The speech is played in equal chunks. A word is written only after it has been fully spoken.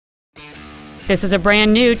This is a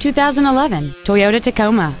brand new 2011 Toyota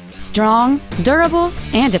Tacoma. Strong, durable,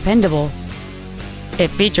 and dependable. It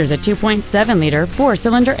features a 2.7-liter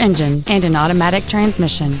four-cylinder engine and an automatic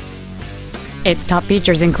transmission. Its top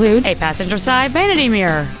features include a passenger side vanity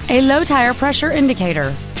mirror, a low tire pressure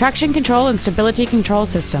indicator, traction control and stability control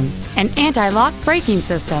systems, an anti-lock braking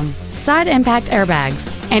system, side impact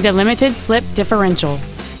airbags, and a limited slip differential.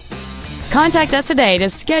 Contact us today to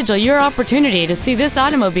schedule your opportunity to see this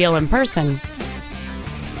automobile in person.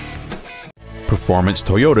 Performance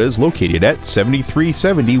Toyota is located at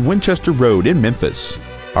 7370 Winchester Road in Memphis.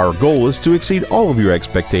 Our goal is to exceed all of your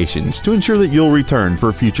expectations to ensure that you'll return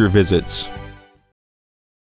for future visits.